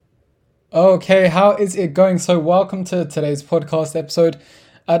Okay, how is it going? So, welcome to today's podcast episode.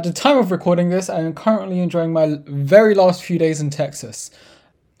 At the time of recording this, I am currently enjoying my very last few days in Texas.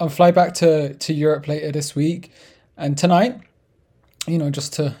 I'll fly back to Europe later this week, and tonight,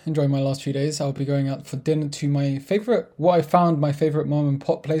 just to enjoy my last few days, I'll be going out for dinner to what I found my favorite mom and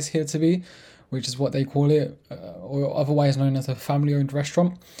pop place here to be, which is what they call it, or otherwise known as a family-owned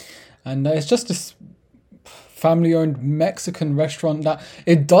restaurant. And it's just this family-owned Mexican restaurant that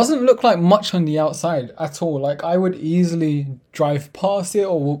it doesn't look like much on the outside at all. Like, I would easily drive past it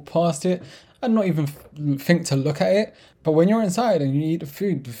or walk past it and not even think to look at it. But when you're inside and you eat the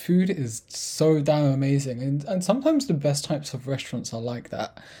food is so damn amazing. And sometimes the best types of restaurants are like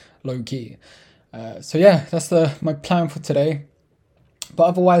that, low-key. So yeah, that's my plan for today. But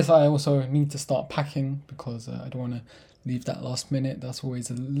otherwise, I also need to start packing because I don't want to leave that last minute. That's always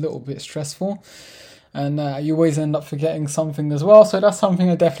a little bit stressful. And you always end up forgetting something as well. So that's something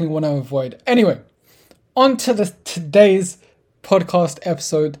I definitely want to avoid. Anyway, on to today's podcast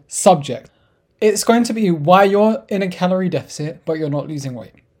episode subject. It's going to be why you're in a calorie deficit, but you're not losing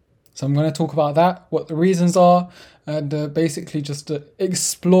weight. So I'm going to talk about that, what the reasons are, and basically just to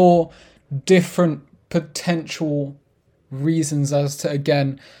explore different potential reasons as to,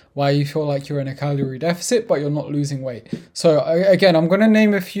 again, why you feel like you're in a calorie deficit but you're not losing weight. So again, I'm going to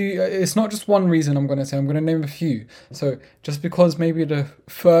name a few. It's not just one reason I'm going to name a few. So just because maybe the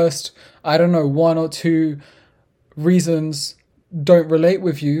first, one or two reasons don't relate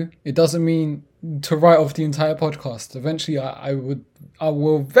with you, it doesn't mean to write off the entire podcast. Eventually I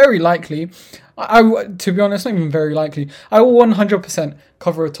will very likely, to be honest, not even very likely, I will 100%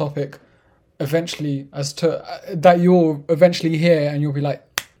 cover a topic eventually as to that you'll eventually hear and you'll be like,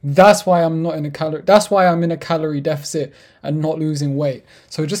 that's why I'm in a calorie deficit and not losing weight.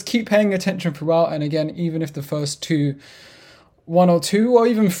 So just keep paying attention throughout. And again, even if the first one or two or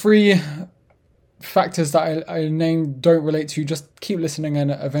even three factors that I named don't relate to you, just keep listening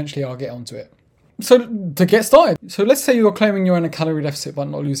and eventually I'll get onto it. So to get started, so let's say you're claiming you're in a calorie deficit but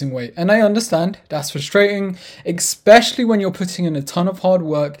not losing weight. And I understand that's frustrating, especially when you're putting in a ton of hard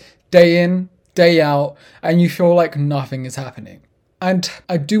work day in, day out, and you feel like nothing is happening. And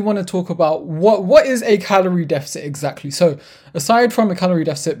I do want to talk about what is a calorie deficit exactly. So aside from a calorie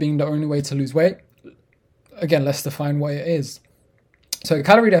deficit being the only way to lose weight, again, let's define what it is. So a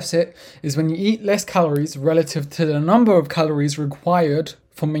calorie deficit is when you eat less calories relative to the number of calories required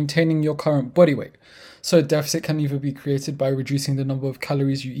for maintaining your current body weight. So a deficit can either be created by reducing the number of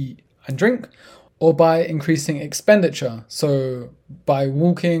calories you eat and drink, or by increasing expenditure, so by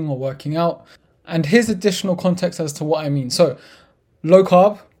walking or working out. And here's additional context as to what I mean. So low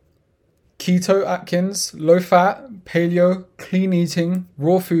carb, keto Atkins, low fat, paleo, clean eating,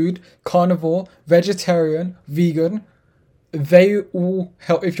 raw food, carnivore, vegetarian, vegan, they all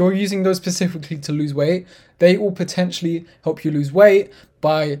help. If you're using those specifically to lose weight, they all potentially help you lose weight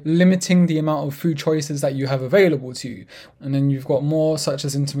by limiting the amount of food choices that you have available to you. And then you've got more such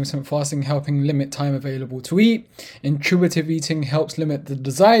as intermittent fasting helping limit time available to eat. Intuitive eating helps limit the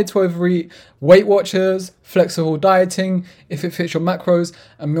desire to overeat. Weight Watchers, flexible dieting, if it fits your macros,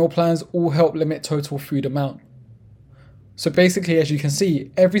 and meal plans all help limit total food amount. So basically, as you can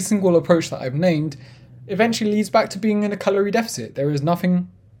see, every single approach that I've named eventually leads back to being in a calorie deficit. There is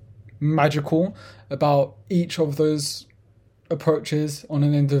nothing magical about each of those approaches on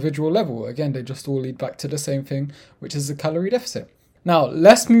an individual level. Again, they just all lead back to the same thing, which is a calorie deficit. Now,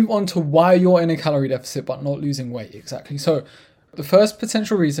 let's move on to why you're in a calorie deficit but not losing weight exactly. So the first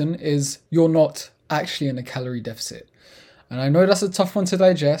potential reason is you're not actually in a calorie deficit. And I know that's a tough one to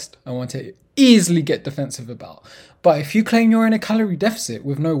digest. I want to easily get defensive about. But if you claim you're in a calorie deficit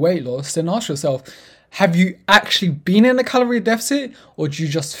with no weight loss, then ask yourself, have you actually been in a calorie deficit, or do you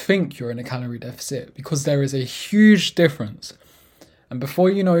just think you're in a calorie deficit? Because there is a huge difference. And before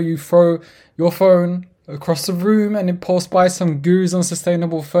you know, you throw your phone across the room and impulse buy some Guru's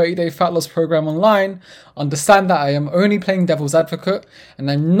Unsustainable 30-Day Fat Loss Program online, understand that I am only playing devil's advocate,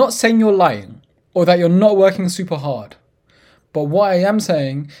 and I'm not saying you're lying or that you're not working super hard. But what I am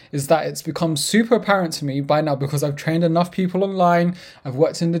saying is that it's become super apparent to me by now, because I've trained enough people online, I've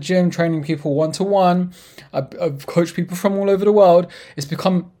worked in the gym training people one-to-one, I've coached people from all over the world. It's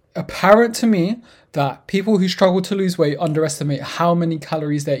become apparent to me that people who struggle to lose weight underestimate how many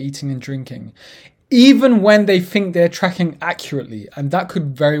calories they're eating and drinking, even when they think they're tracking accurately, and that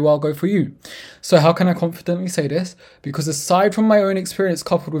could very well go for you. So how can I confidently say this? Because aside from my own experience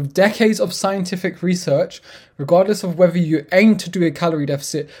coupled with decades of scientific research, regardless of whether you aim to do a calorie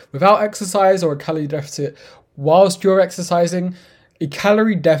deficit without exercise or a calorie deficit whilst you're exercising, a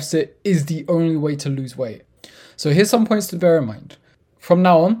calorie deficit is the only way to lose weight. So here's some points to bear in mind. From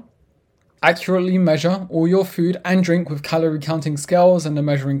now on, accurately measure all your food and drink with calorie counting scales and a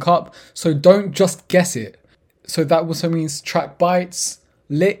measuring cup. So don't just guess it. So that also means track bites,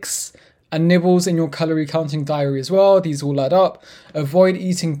 licks, and nibbles in your calorie counting diary as well. These all add up. Avoid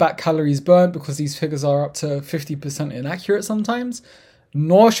eating back calories burnt because these figures are up to 50% inaccurate sometimes.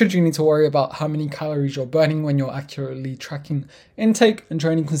 Nor should you need to worry about how many calories you're burning when you're accurately tracking intake and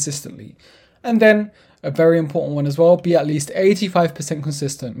training consistently. And then a very important one as well, be at least 85%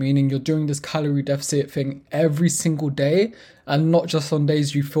 consistent, meaning you're doing this calorie deficit thing every single day and not just on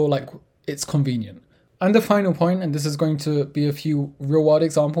days you feel like it's convenient. And the final point, and this is going to be a few real world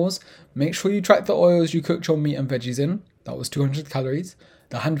examples, make sure you track the oils you cooked your meat and veggies in. That was 200 calories.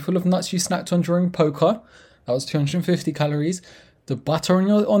 The handful of nuts you snacked on during poker. That was 250 calories. The butter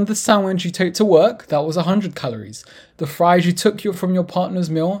on the sandwich you take to work. That was 100 calories. The fries you took from your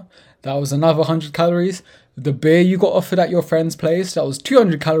partner's meal. That was another 100 calories. The beer you got offered at your friend's place. That was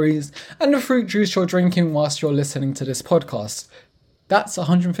 200 calories. And the fruit juice you're drinking whilst you're listening to this podcast. That's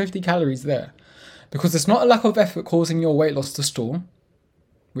 150 calories there. Because it's not a lack of effort causing your weight loss to stall,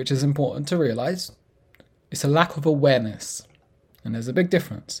 which is important to realize. It's a lack of awareness. And there's a big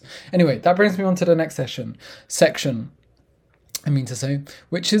difference. Anyway, that brings me on to the next section,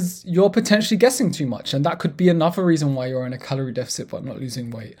 which is you're potentially guessing too much. And that could be another reason why you're in a calorie deficit but not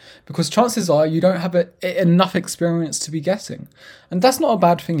losing weight. Because chances are you don't have enough experience to be guessing. And that's not a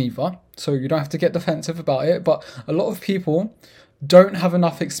bad thing either. So you don't have to get defensive about it. But a lot of people don't have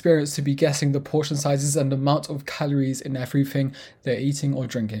enough experience to be guessing the portion sizes and the amount of calories in everything they're eating or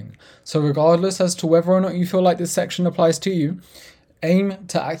drinking. So regardless as to whether or not you feel like this section applies to you, aim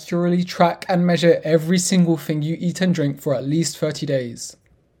to accurately track and measure every single thing you eat and drink for at least 30 days.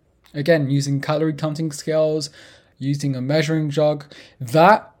 Again, using calorie counting scales, using a measuring jug,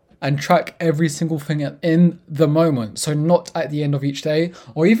 and track every single thing in the moment. So not at the end of each day,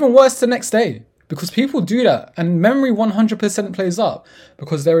 or even worse, the next day. Because people do that, and memory 100% plays up,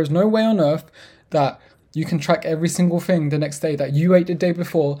 because there is no way on earth that you can track every single thing the next day that you ate the day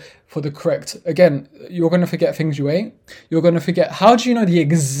before for the correct. Again, you're going to forget things you ate. You're going to forget, how do you know the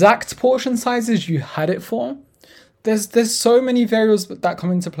exact portion sizes you had it for? There's so many variables that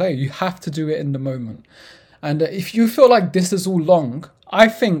come into play. You have to do it in the moment. And if you feel like this is all long, I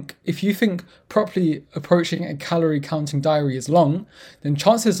think if you think properly approaching a calorie counting diary is long, then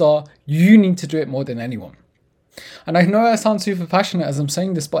chances are you need to do it more than anyone. And I know I sound super passionate as I'm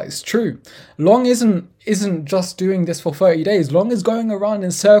saying this, but it's true. Long isn't just doing this for 30 days. Long is going around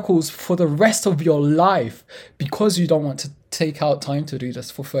in circles for the rest of your life because you don't want to take out time to do this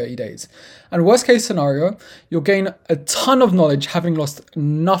for 30 days. And worst case scenario, you'll gain a ton of knowledge having lost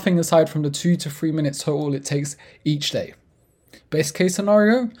nothing aside from the 2 to 3 minutes total it takes each day. Best case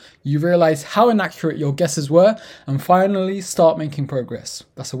scenario, you realize how inaccurate your guesses were and finally start making progress.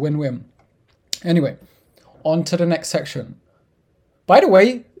 That's a win-win. Anyway, on to the next section. By the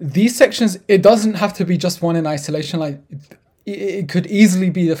way, these sections, it doesn't have to be just one in isolation. Like it could easily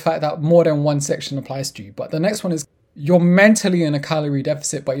be the fact that more than one section applies to you. But the next one is you're mentally in a calorie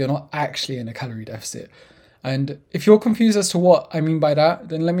deficit, but you're not actually in a calorie deficit. And if you're confused as to what I mean by that,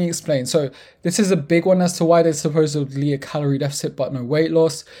 then let me explain. So this is a big one as to why there's supposedly a calorie deficit but no weight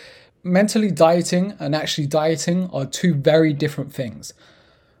loss. Mentally dieting and actually dieting are two very different things.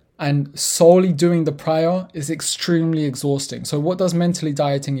 And solely doing the prior is extremely exhausting. So what does mentally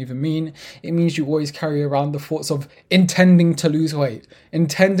dieting even mean? It means you always carry around the thoughts of intending to lose weight,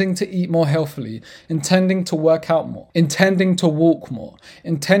 intending to eat more healthily, intending to work out more, intending to walk more,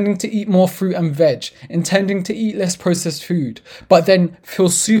 intending to eat more fruit and veg, intending to eat less processed food, but then feel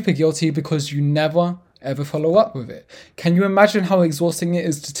super guilty because you never ever follow up with it. Can you imagine how exhausting it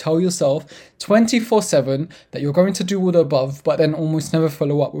is to tell yourself 24/7 that you're going to do all the above, but then almost never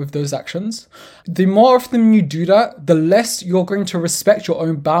follow up with those actions? The more often you do that, the less you're going to respect your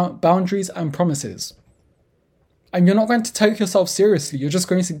own boundaries and promises. And you're not going to take yourself seriously. You're just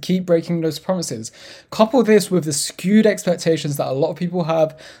going to keep breaking those promises. Couple this with the skewed expectations that a lot of people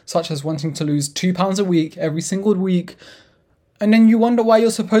have, such as wanting to lose 2 pounds a week, every single week, and then you wonder why you're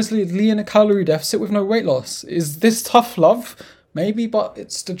supposedly in a calorie deficit with no weight loss. Is this tough love? Maybe, but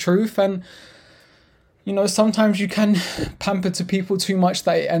it's the truth. And, you know, sometimes you can pamper to people too much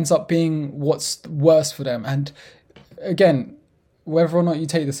that it ends up being what's worse for them. And again, whether or not you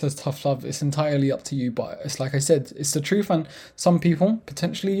take this as tough love, it's entirely up to you. But it's like I said, it's the truth. And some people,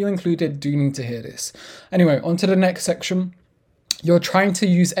 potentially you included, do need to hear this. Anyway, on to the next section. You're trying to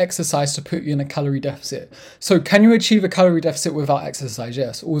use exercise to put you in a calorie deficit. So can you achieve a calorie deficit without exercise?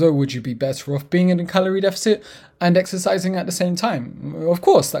 Yes. Although would you be better off being in a calorie deficit and exercising at the same time? Of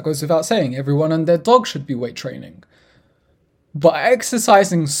course, that goes without saying. Everyone and their dog should be weight training. But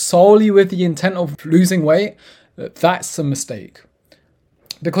exercising solely with the intent of losing weight, that's a mistake.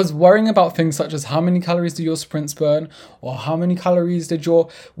 Because worrying about things such as how many calories do your sprints burn or how many calories did your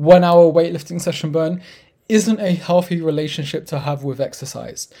 1 hour weightlifting session burn isn't a healthy relationship to have with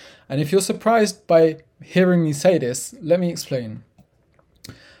exercise. And if you're surprised by hearing me say this, let me explain.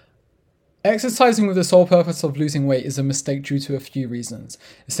 Exercising with the sole purpose of losing weight is a mistake due to a few reasons.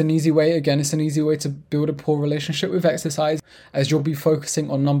 It's an easy way to build a poor relationship with exercise, as you'll be focusing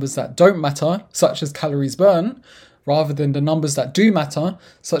on numbers that don't matter, such as calories burned, rather than the numbers that do matter,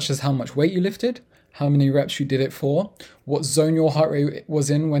 such as how much weight you lifted, how many reps you did it for, what zone your heart rate was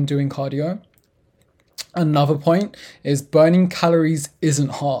in when doing cardio. Another point is burning calories isn't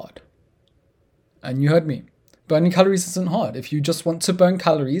hard. And you heard me. Burning calories isn't hard. If you just want to burn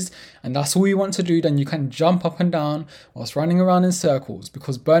calories and that's all you want to do, then you can jump up and down whilst running around in circles,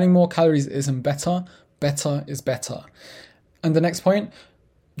 because burning more calories isn't better. Better is better. And the next point,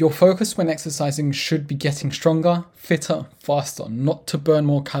 your focus when exercising should be getting stronger, fitter, faster, not to burn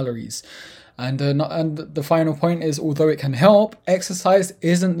more calories. And the final point is, although it can help, exercise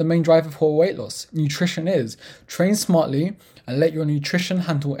isn't the main driver for weight loss. Nutrition is. Train smartly and let your nutrition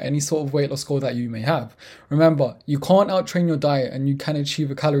handle any sort of weight loss goal that you may have. Remember, you can't outtrain your diet, and you can achieve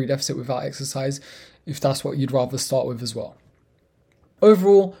a calorie deficit without exercise if that's what you'd rather start with as well.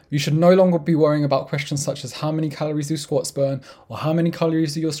 Overall, you should no longer be worrying about questions such as how many calories do squats burn, or how many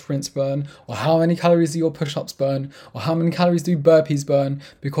calories do your sprints burn, or how many calories do your push-ups burn, or how many calories do burpees burn,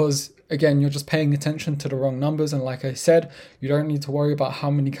 because again, you're just paying attention to the wrong numbers. And like I said, you don't need to worry about how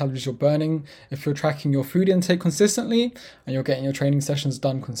many calories you're burning if you're tracking your food intake consistently and you're getting your training sessions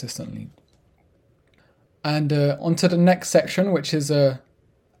done consistently. And on to the next section, which is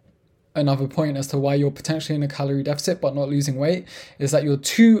another point as to why you're potentially in a calorie deficit but not losing weight, is that you're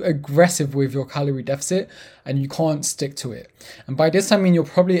too aggressive with your calorie deficit and you can't stick to it. And by this I mean you're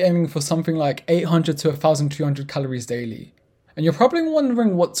probably aiming for something like 800 to 1,200 calories daily. And you're probably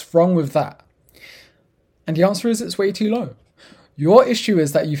wondering what's wrong with that. And the answer is it's way too low. Your issue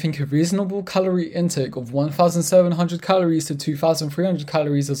is that you think a reasonable calorie intake of 1,700 calories to 2,300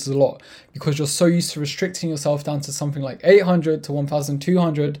 calories is a lot, because you're so used to restricting yourself down to something like 800 to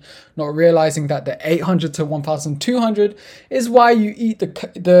 1,200, not realizing that the 800 to 1,200 is why you eat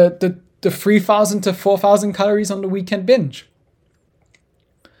the 3,000 to 4,000 calories on the weekend binge.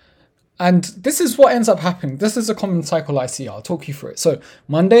 And this is what ends up happening. This is a common cycle I see. I'll talk you through it. So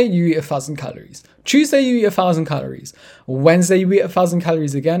Monday, you eat 1,000 calories. Tuesday, you eat 1,000 calories. Wednesday, you eat 1,000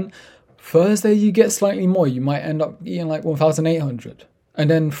 calories again. Thursday, you get slightly more. You might end up eating like 1,800. And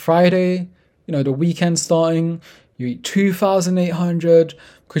then Friday, the weekend starting, you eat 2,800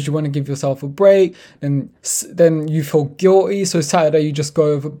 because you want to give yourself a break. Then you feel guilty. So Saturday, you just go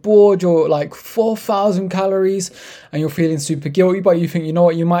overboard. You're like 4,000 calories and you're feeling super guilty. But you think, you know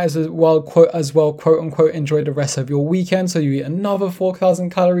what, you might as well, quote unquote, enjoy the rest of your weekend. So you eat another 4,000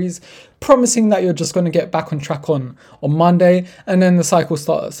 calories, promising that you're just going to get back on track on Monday. And then the cycle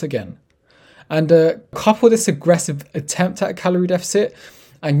starts again. And couple this aggressive attempt at a calorie deficit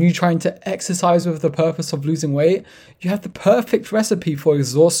and you trying to exercise with the purpose of losing weight, you have the perfect recipe for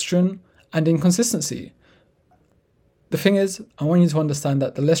exhaustion and inconsistency. The thing is, I want you to understand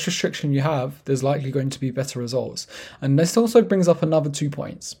that the less restriction you have, there's likely going to be better results. And this also brings up another 2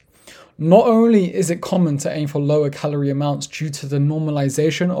 points. Not only is it common to aim for lower calorie amounts due to the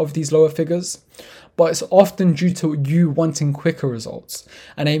normalization of these lower figures, but it's often due to you wanting quicker results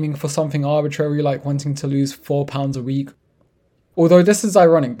and aiming for something arbitrary like wanting to lose 4 pounds a week. Although this is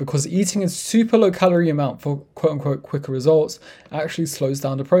ironic because eating a super low calorie amount for quote unquote quicker results actually slows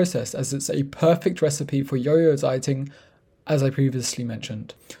down the process, as it's a perfect recipe for yo-yo dieting, as I previously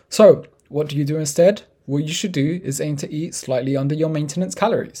mentioned. So what do you do instead? What you should do is aim to eat slightly under your maintenance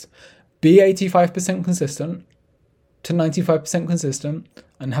calories. Be 85% consistent to 95% consistent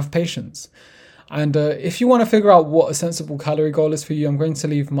and have patience. And if you want to figure out what a sensible calorie goal is for you, I'm going to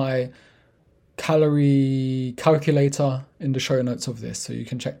leave my calorie calculator in the show notes of this, so you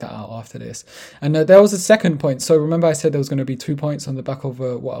can check that out after this. And there was a second point. So remember I said there was going to be 2 points on the back of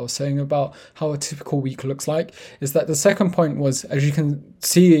what I was saying about how a typical week looks like, is that the second point was, as you can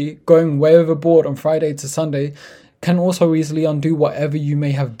see, going way overboard on Friday to Sunday can also easily undo whatever you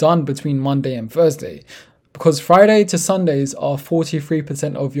may have done between Monday and Thursday, because Friday to Sundays are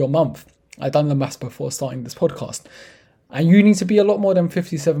 43% of your month. I've done the maths before starting this podcast. And you need to be a lot more than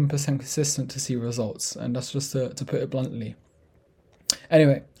 57% consistent to see results. And that's just to put it bluntly.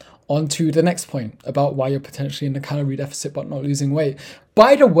 Anyway, on to the next point about why you're potentially in a calorie deficit but not losing weight.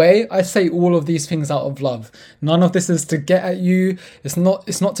 By the way, I say all of these things out of love. None of this is to get at you. It's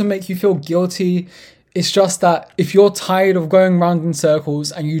not to make you feel guilty. It's just that if you're tired of going round in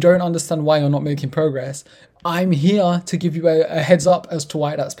circles and you don't understand why you're not making progress, I'm here to give you a heads up as to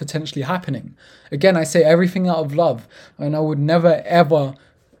why that's potentially happening. Again, I say everything out of love, and I would never ever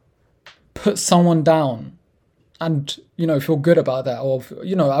put someone down and, feel good about that. Or,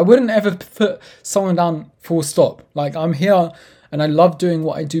 I wouldn't ever put someone down full stop. Like, I'm here and I love doing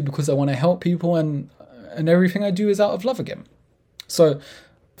what I do because I want to help people, and everything I do is out of love again. So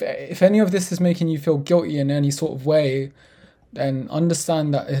if any of this is making you feel guilty in any sort of way, then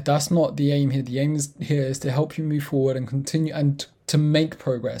understand that that's not the aim here. The aim is to help you move forward and continue and to make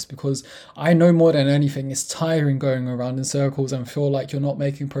progress, because I know more than anything, it's tiring going around in circles and feel like you're not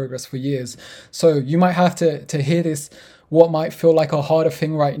making progress for years. So you might have to hear this, what might feel like a harder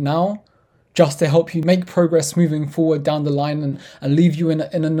thing right now, just to help you make progress moving forward down the line and leave you in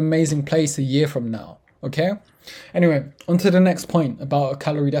an amazing place a year from now. Okay? Anyway, on to the next point about a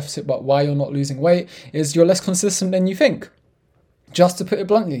calorie deficit, but why you're not losing weight, is you're less consistent than you think. Just to put it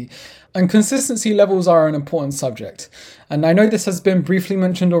bluntly. And consistency levels are an important subject. And I know this has been briefly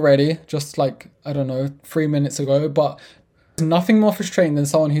mentioned already, just 3 minutes ago, but nothing more frustrating than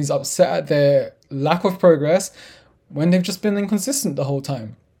someone who's upset at their lack of progress when they've just been inconsistent the whole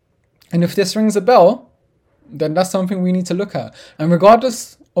time. And if this rings a bell, then that's something we need to look at. And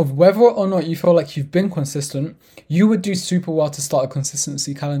regardless of whether or not you feel like you've been consistent, you would do super well to start a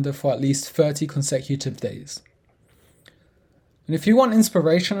consistency calendar for at least 30 consecutive days. And if you want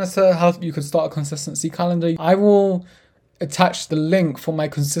inspiration as to how you could start a consistency calendar, I will attach the link for my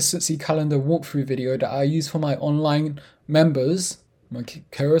consistency calendar walkthrough video that I use for my online members, my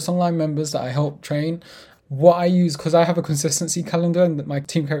Kairos online members that I help train. What I use, because I have a consistency calendar in my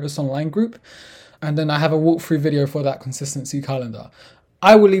Team Kairos online group, and then I have a walkthrough video for that consistency calendar.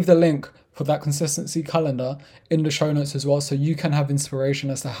 I will leave the link for that consistency calendar in the show notes as well, so you can have inspiration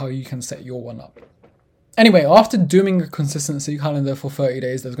as to how you can set your one up. Anyway, after doing a consistency calendar for 30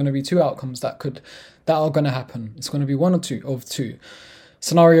 days, there's going to be two outcomes that are going to happen. It's going to be one or two of two.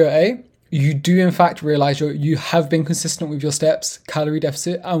 Scenario A, you do in fact realize you have been consistent with your steps, calorie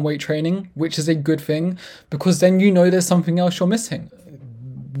deficit, and weight training, which is a good thing, because then you know there's something else you're missing.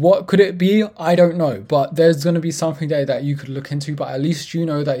 What could it be? I don't know, but there's going to be something there that you could look into, but at least you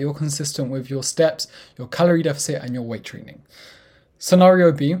know that you're consistent with your steps, your calorie deficit, and your weight training.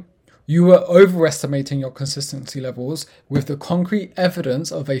 Scenario B, you were overestimating your consistency levels with the concrete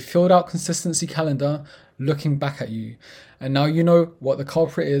evidence of a filled out consistency calendar looking back at you. And now you know what the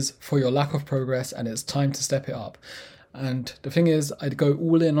culprit is for your lack of progress, and it's time to step it up. And the thing is, I'd go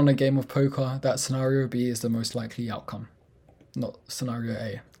all in on a game of poker that scenario B is the most likely outcome, not scenario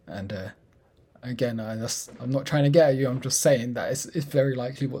A. And again, I'm not trying to get at you, I'm just saying that it's very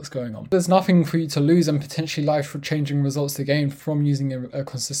likely what's going on. There's nothing for you to lose and potentially life-changing results to gain from using a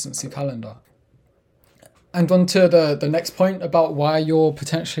consistency calendar. And on to the next point about why you're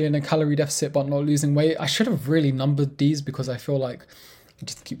potentially in a calorie deficit but not losing weight. I should have really numbered these because I feel like I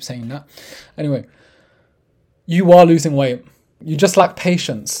just keep saying that. Anyway, you are losing weight. You just lack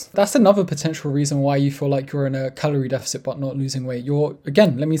patience. That's another potential reason why you feel like you're in a calorie deficit but not losing weight.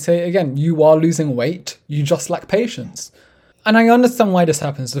 Let me say it again, you are losing weight, you just lack patience. And I understand why this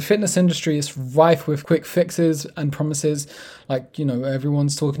happens. The fitness industry is rife with quick fixes and promises.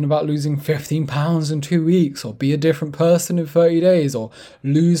 Everyone's talking about losing 15 pounds in 2 weeks, or be a different person in 30 days, or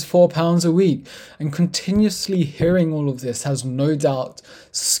lose 4 pounds a week. And continuously hearing all of this has no doubt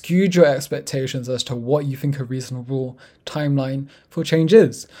skewed your expectations as to what you think a reasonable timeline for change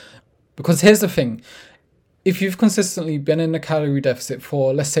is. Because here's the thing. If you've consistently been in a calorie deficit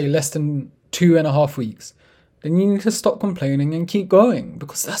for, let's say, less than 2.5 weeks, then you need to stop complaining and keep going,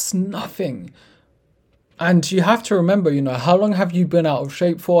 because that's nothing. And you have to remember, how long have you been out of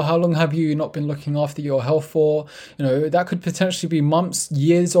shape for? How long have you not been looking after your health for? That could potentially be months,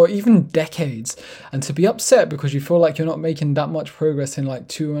 years, or even decades. And to be upset because you feel like you're not making that much progress in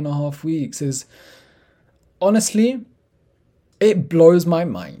 2.5 weeks is, honestly, it blows my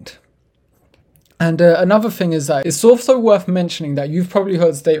mind. And another thing is that it's also worth mentioning that you've probably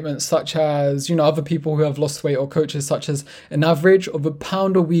heard statements such as, other people who have lost weight, or coaches such as an average of a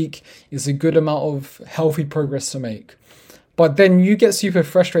pound a week is a good amount of healthy progress to make. But then you get super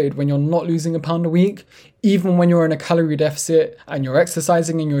frustrated when you're not losing a pound a week, even when you're in a calorie deficit and you're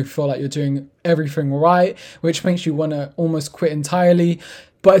exercising and you feel like you're doing everything right, which makes you want to almost quit entirely.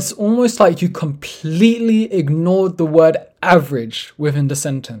 But it's almost like you completely ignored the word average within the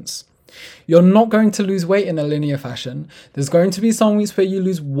sentence. You're not going to lose weight in a linear fashion. There's going to be some weeks where you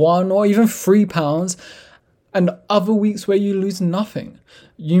lose 1 or even 3 pounds, and other weeks where you lose nothing.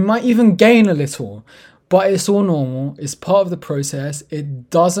 You might even gain a little, but it's all normal. It's part of the process. It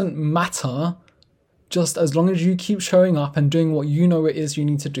doesn't matter just as long as you keep showing up and doing what you know it is you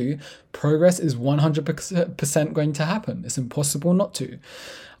need to do, progress is 100% going to happen. It's impossible not to.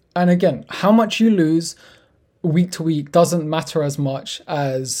 And again, how much you lose week to week doesn't matter as much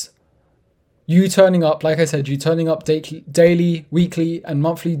as you turning up, like I said, you turning up daily, weekly, and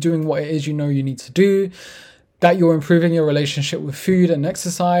monthly, doing what it is you know you need to do, that you're improving your relationship with food and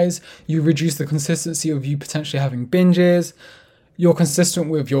exercise, you reduce the consistency of you potentially having binges, you're consistent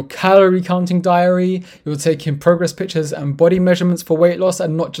with your calorie counting diary, you're taking progress pictures and body measurements for weight loss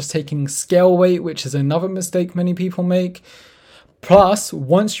and not just taking scale weight, which is another mistake many people make. Plus,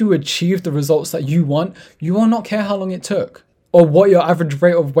 once you achieve the results that you want, you will not care how long it took or what your average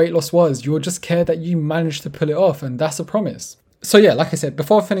rate of weight loss was. You'll just care that you managed to pull it off, and that's a promise. So yeah, like I said,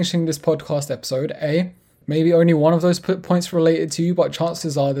 before finishing this podcast episode, maybe only one of those points related to you, but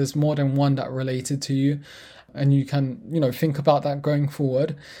chances are there's more than one that related to you, and you can, think about that going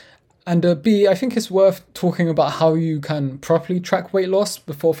forward. And B, I think it's worth talking about how you can properly track weight loss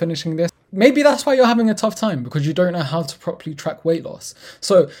before finishing this. Maybe that's why you're having a tough time, because you don't know how to properly track weight loss.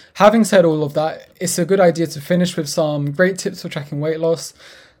 So having said all of that, it's a good idea to finish with some great tips for tracking weight loss,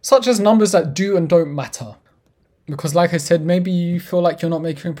 such as numbers that do and don't matter. Because like I said, maybe you feel like you're not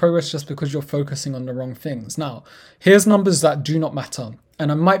making progress just because you're focusing on the wrong things. Now, here's numbers that do not matter.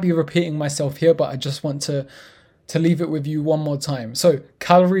 And I might be repeating myself here, but I just want to leave it with you one more time. So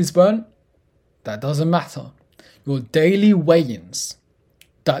calories burnt, that doesn't matter. Your daily weigh-ins,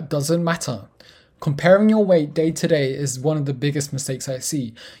 that doesn't matter. Comparing your weight day to day is one of the biggest mistakes I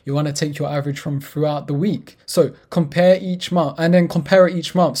see. You want to take your average from throughout the week. So compare each month and then compare it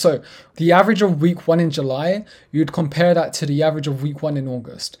each month. So the average of week 1 in July, you'd compare that to the average of week 1 in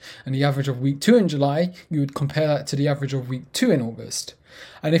August. And the average of week 2 in July, you would compare that to the average of week 2 in August.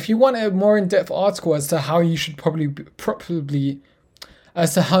 And if you want a more in-depth article as to how you should properly,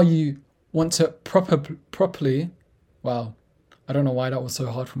 wow, I don't know why that was so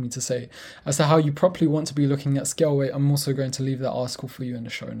hard for me to say, as to how you properly want to be looking at scale weight, I'm also going to leave that article for you in the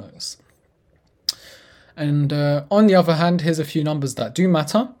show notes. And on the other hand, here's a few numbers that do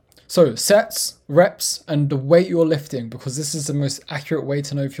matter. So sets, reps, and the weight you're lifting, because this is the most accurate way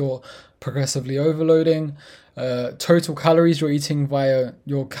to know if you're progressively overloading. Total calories you're eating via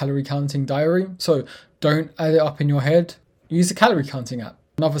your calorie counting diary. So don't add it up in your head. Use a calorie counting app.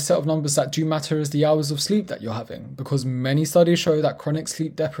 Another set of numbers that do matter is the hours of sleep that you're having, because many studies show that chronic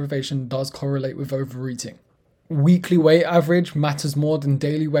sleep deprivation does correlate with overeating. Weekly weight average matters more than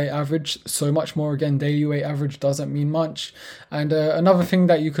daily weight average, so much more. Again, daily weight average doesn't mean much. And another thing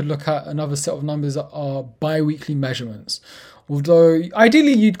that you could look at, another set of numbers, are bi-weekly measurements. Although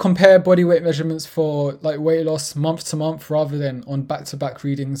ideally you'd compare body weight measurements for like weight loss month to month rather than on back-to-back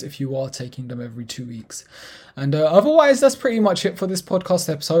readings if you are taking them every 2 weeks. And otherwise, that's pretty much it for this podcast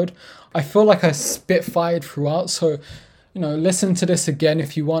episode. I feel like I spitfired throughout, so listen to this again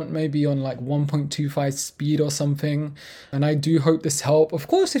if you want, maybe on like 1.25 speed or something. And I do hope this helped. Of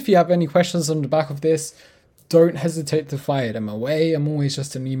course, if you have any questions on the back of this, don't hesitate to fire them away. I'm always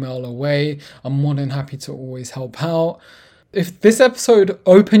just an email away. I'm more than happy to always help out. If this episode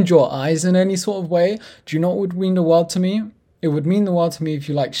opened your eyes in any sort of way, do you know what would mean the world to me? It would mean the world to me if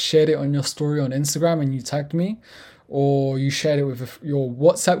you shared it on your story on Instagram and you tagged me, or you shared it with your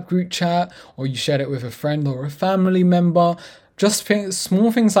WhatsApp group chat, or you shared it with a friend or a family member. Just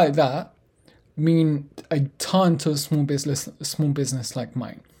small things like that mean a ton to a small business like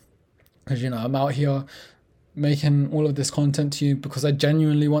mine. Because I'm out here making all of this content to you because I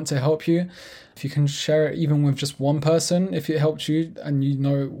genuinely want to help you. If you can share it even with just one person, if it helped you and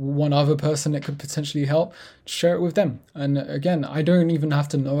one other person it could potentially help, share it with them. And again, I don't even have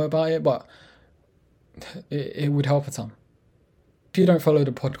to know about it, but it would help a ton. If you don't follow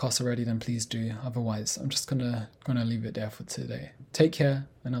the podcast already, then please do. Otherwise, I'm just gonna leave it there for today. Take care,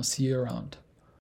 and I'll see you around.